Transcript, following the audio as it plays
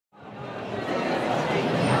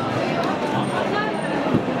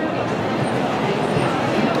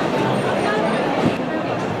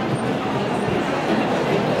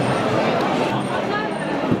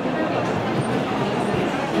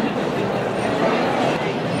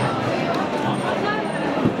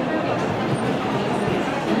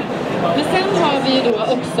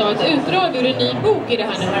också ett utdrag ur en ny bok i det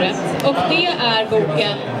här numret. Och det är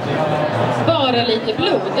boken Bara lite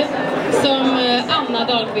blod som Anna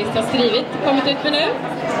Dahlqvist har skrivit, kommit ut med nu.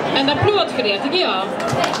 En applåd för det tycker jag.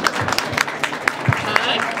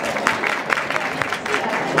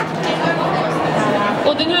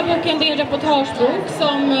 Och den här boken, det är en reportagebok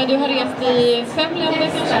som du har rest i 5 länder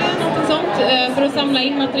kanske, något sånt, för att samla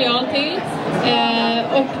in material till.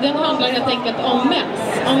 Och den handlar helt enkelt om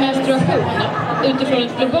om menstruation utifrån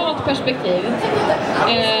ett globalt perspektiv.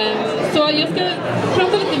 Så jag ska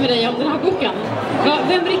prata lite med dig om den här boken.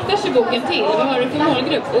 Vem riktar sig boken till? Vad har du för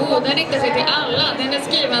målgrupp? Den riktar sig till alla. Den är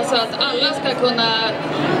skriven så att alla ska kunna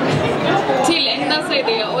tillägna sig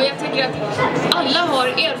det. Och jag tycker att alla har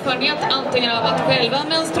erfarenhet antingen av att själva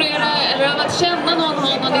menstruera eller av att känna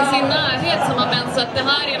någon i sin närhet som har mens. Så att det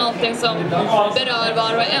här är någonting som berör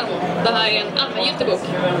var och en. Det här är en allmängiltig bok.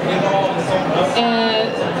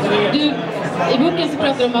 I boken så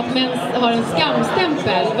pratar du om att mens har en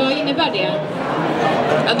skamstämpel. Vad innebär det?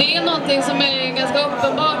 Ja, det är någonting som är ganska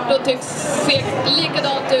uppenbart och tycks se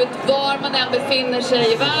likadant ut var man än befinner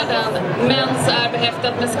sig i världen. Mens är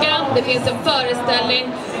behäftat med skam. Det finns en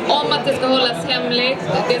föreställning om att det ska hållas hemligt.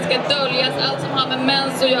 Det ska döljas. Allt som har med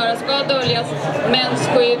mens att göra ska döljas.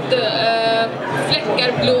 Mensskydd,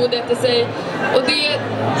 fläckar blod efter sig. Och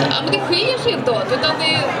det skiljer sig inte åt. Utan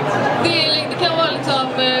det kan vara liksom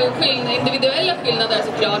individuella skillnader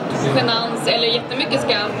såklart. Genans eller jättemycket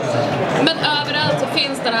skam. Men överallt så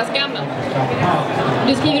finns den här skammen.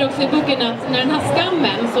 Du skriver också i boken att när den här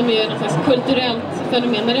skammen, som är något slags kulturellt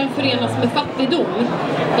fenomen, när den förenas med fattigdom,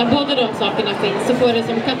 när båda de sakerna finns, så får det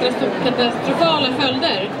som katastrofala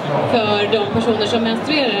följder för de personer som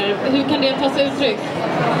menstruerar. Hur kan det ta sig uttryck?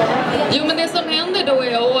 Jo, men det som händer då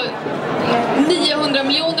är att 900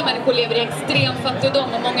 miljoner människor lever i extrem fattigdom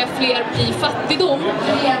och många fler blir fattigdom.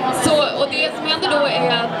 Och det som händer då är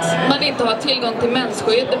att man inte har tillgång till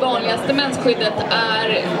mensskydd. Det vanligaste mensskyddet är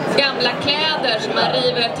gamla kläder som man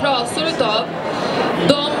river trasor utav.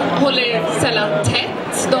 De håller sällan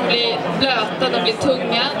tätt, de blir blöta, de blir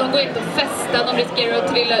tunga, de går inte att fästa, de riskerar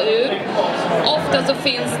att trilla ur. Ofta så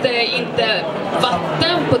finns det inte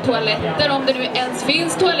vatten på toaletter, om det nu ens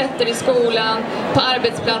finns toaletter i skolan, på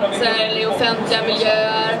arbetsplatser eller i offentliga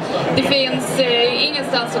miljöer. Det finns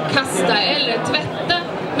ingenstans att kasta eller tvätta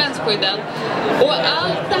mensskydden. Och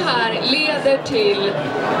allt det här leder till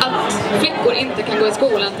att flickor inte kan gå i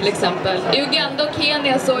skolan till exempel. I Uganda och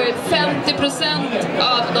Kenya så är 50%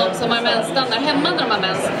 av de som har mens stannar hemma när de har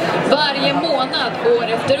mens. Varje månad, år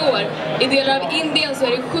efter år. I delar av Indien så är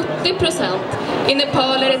det 70%. I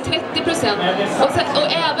Nepal är det 30%.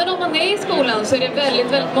 Och även om man är i skolan så är det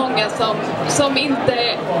väldigt, väldigt många som inte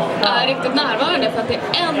är riktigt närvarande. För att det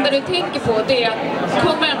enda du tänker på det är,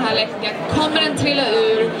 kommer den här läcka? Kommer den trilla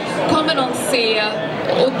ur? Kommer någon se?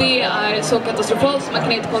 Och det är så katastrofalt så man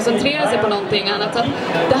kan inte koncentrera sig på någonting annat. Så att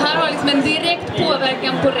det här har liksom en direkt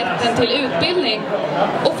påverkan på rätten till utbildning.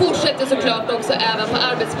 Och fortsätter såklart också även på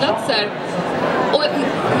arbetsplatser. Och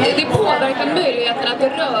det påverkar möjligheten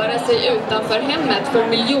att röra sig utanför hemmet för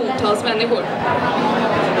miljontals människor.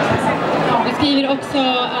 Du skriver också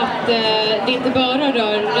att det inte bara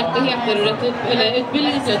rör rättigheter eller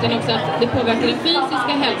utbildning utan också att det påverkar den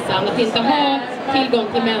fysiska hälsan, att inte ha tillgång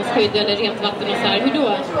till mensskydd eller rent vatten och så här. Hur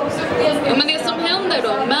då? Ja, men det som händer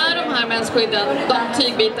då med de här mensskydden, de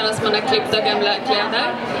tygbitarna som man har klippt av gamla kläder,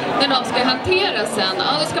 när de ska hanteras sen,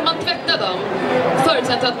 då ska man tvätta dem.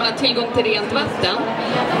 Förutsatt att man har tillgång till rent vatten.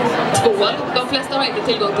 Tvål. De flesta har inte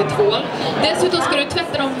tillgång till tvål. Dessutom ska du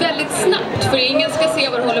tvätta dem väldigt snabbt, för ingen ska se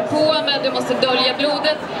vad du håller på med. Du måste dölja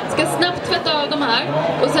blodet. Ska snabbt tvätta av de här.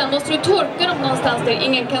 Och sen måste du torka dem någonstans där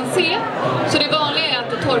ingen kan se. Så det vanliga är att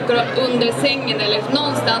du torkar dem under sängen eller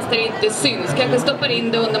någonstans där det inte syns. Kanske stoppar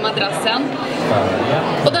in det under madrassen.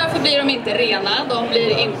 Och därför blir de inte rena. De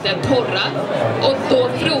blir inte torra. Och då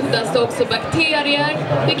frodas det också bakterier,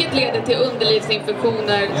 vilket leder till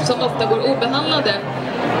underlivsinfektioner som ofta går obehandlade.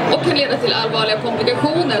 Och kan leda till allvarliga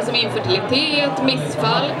komplikationer som infertilitet,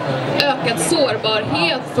 missfall, ökad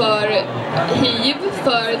sårbarhet för HIV,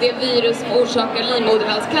 för det virus som orsakar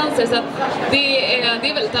livmoderhalscancer. Så att det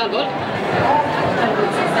är väldigt allvarligt.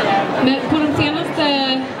 Men på de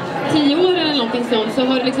senaste 10 åren eller någonting sånt så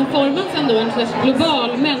har det liksom formats ändå en slags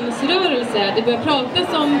global mensrörelse. Det börjar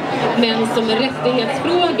pratas om mens som en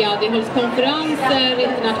rättighetsfråga. Det hålls konferenser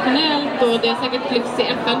internationellt och det har säkert lyfts i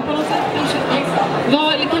FN på något sätt kanske.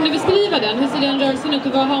 Kan du beskriva den? Hur ser den rörelsen ut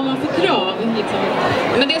och vad har man för krav? Liksom?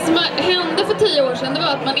 Men det som hände för 10 år sedan det var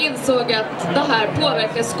att man insåg att det här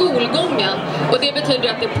påverkar skolgången. Och det betyder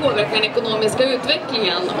att det påverkar den ekonomiska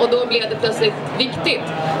utvecklingen. Och då blev det plötsligt viktigt.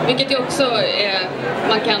 Vilket ju också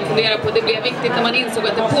man kan fundera fundera på. Det blev viktigt när man insåg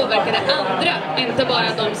att det påverkade andra, inte bara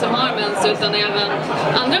de som har mens utan även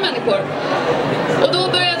andra människor. Och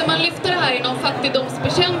då började man lyfta det här inom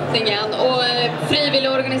fattigdomsbekämpningen och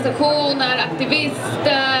frivilliga organisationer,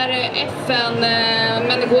 aktivister,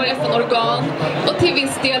 människor, FN-organ och till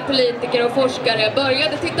viss del politiker och forskare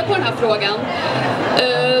började titta på den här frågan.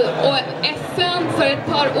 Och FN för ett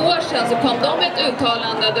par år sedan så kom de med ett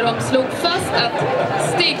uttalande där de slog fast att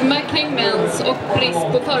stigma kring mens och brist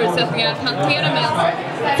på förutsättningar att hantera mens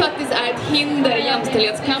faktiskt är ett hinder i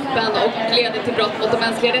jämställdhetskampen och leder till brott mot de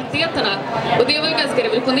mänskliga rättigheterna. Och det var ju ganska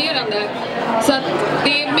revolutionerande. Så att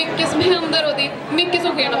det är mycket som händer och det är mycket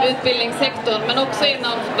som sker inom utbildningssektorn men också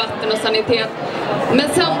inom vatten och sanitet. Men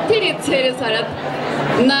samtidigt så är det så här att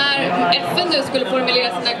när FN nu skulle formulera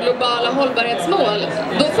sina globala hållbarhetsmål,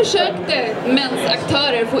 då försökte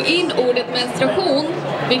mensaktörer få in ordet menstruation,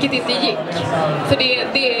 vilket inte gick. För det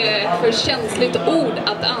är ett för känsligt ord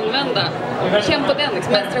att använda. Känn på den,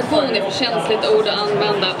 menstruation är för känsligt ord att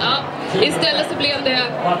använda. Ja. Istället så blev det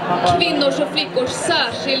kvinnors och flickors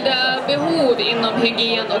särskilda behov inom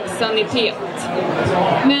hygien och sanitet.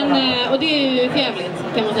 Men, och det är ju jävligt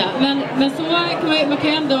kan man säga. Men så kan man kan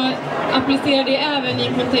ju ändå applicera det även i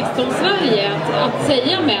en kontext som Sverige. Att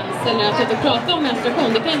säga mens eller att prata om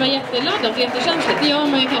menstruation, det kan ju vara jätteladdat och jättekänsligt. Det gör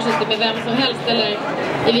man ju kanske inte med vem som helst eller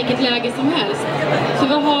i vilket läge som helst. Så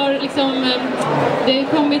vad har liksom, det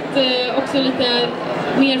har kommit också lite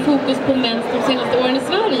mer fokus på mens de senaste åren i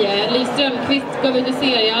Sverige. Liv Strömquist gav ut ett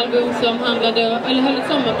seriealbum som höll ett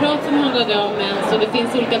sommarprat som handlade om mens och det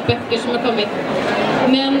finns olika böcker som har kommit.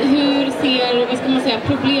 Men hur ser, vad ska man säga,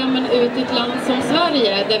 problemen ut i ett land som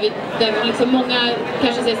Sverige där liksom många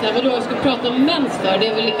kanske säger så här, vadå, jag ska prata om mens för? Det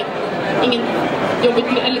är väl inget jobbigt,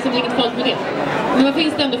 eller liksom inget farligt med det. Men vad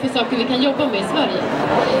finns det ändå för saker vi kan jobba med i Sverige?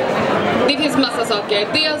 Det finns massa saker.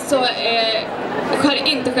 Dels så har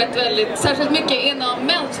inte skett särskilt mycket inom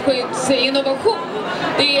mensskyddsinnovation.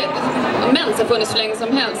 Mens har funnits så länge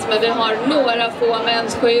som helst, men vi har några få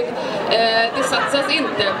mensskydd. Det satsas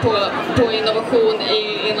inte på innovation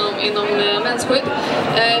inom mensskydd.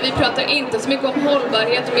 Vi pratar inte så mycket om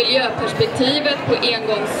hållbarhet och miljöperspektivet på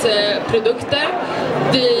engångsprodukter.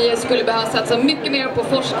 Vi skulle behöva satsa mycket mer på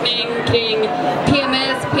forskning kring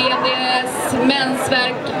PMS, PDS,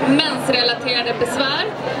 mensvärk, mensrelaterade besvär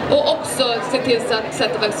och också se till så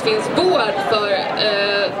att det faktiskt finns vård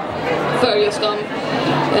för just de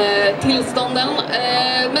tillstånden.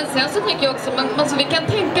 Men sen så tänker jag också, alltså vi kan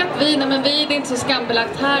tänka att det är inte så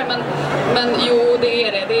skambelagt här, men jo, det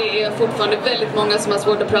är det. Det är fortfarande väldigt många som har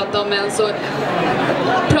svårt att prata om mens och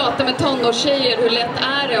prata med tonårstjejer, hur lätt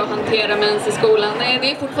är det att hantera mens i skolan? Nej,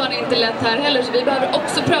 det är fortfarande inte lätt här heller, så vi behöver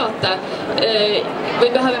också prata. Vi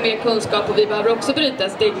behöver mer kunskap och vi behöver också bryta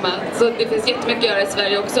stigma. Så det finns jättemycket att göra i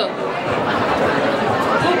Sverige också.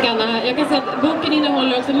 Tack Anna. Jag kan säga att boken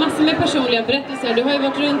innehåller också massor med personliga berättelser. Du har ju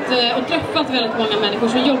varit runt och träffat väldigt många människor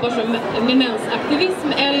som jobbar med mensaktivism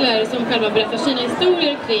eller som själva berättar sina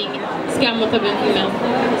historier kring skam och tabun kring mens.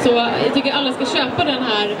 Så jag tycker alla ska köpa den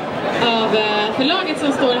här av förlaget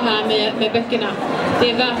som står här med böckerna.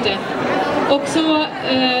 Det är värt det. Och så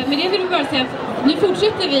med det vill vi bara säga att nu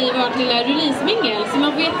fortsätter vi vårt lilla release-mingel. Så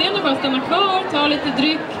man får jättegärna bara stanna kvar, ta lite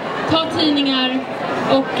dryck, ta tidningar.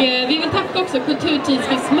 Och vi vill tacka också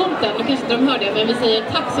Kulturtidskriftsmonten. Nu kanske inte de hör det, men vi säger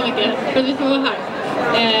tack så mycket för att vi får vara här.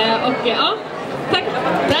 Och ja, tack!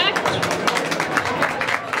 Tack!